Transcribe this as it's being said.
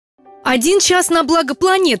1 час на благо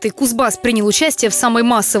планеты. Кузбасс принял участие в самой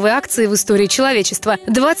массовой акции в истории человечества.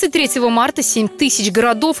 23 марта 7 тысяч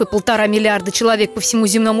городов и 1,5 миллиарда человек по всему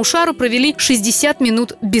земному шару провели 60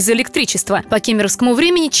 минут без электричества. По кемеровскому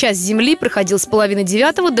времени час Земли проходил с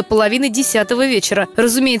 8:30 до 9:30 вечера.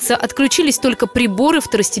 Разумеется, отключились только приборы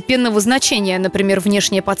второстепенного значения, например,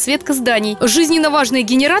 внешняя подсветка зданий. Жизненно важные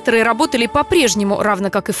генераторы работали по-прежнему, равно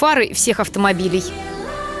как и фары всех автомобилей.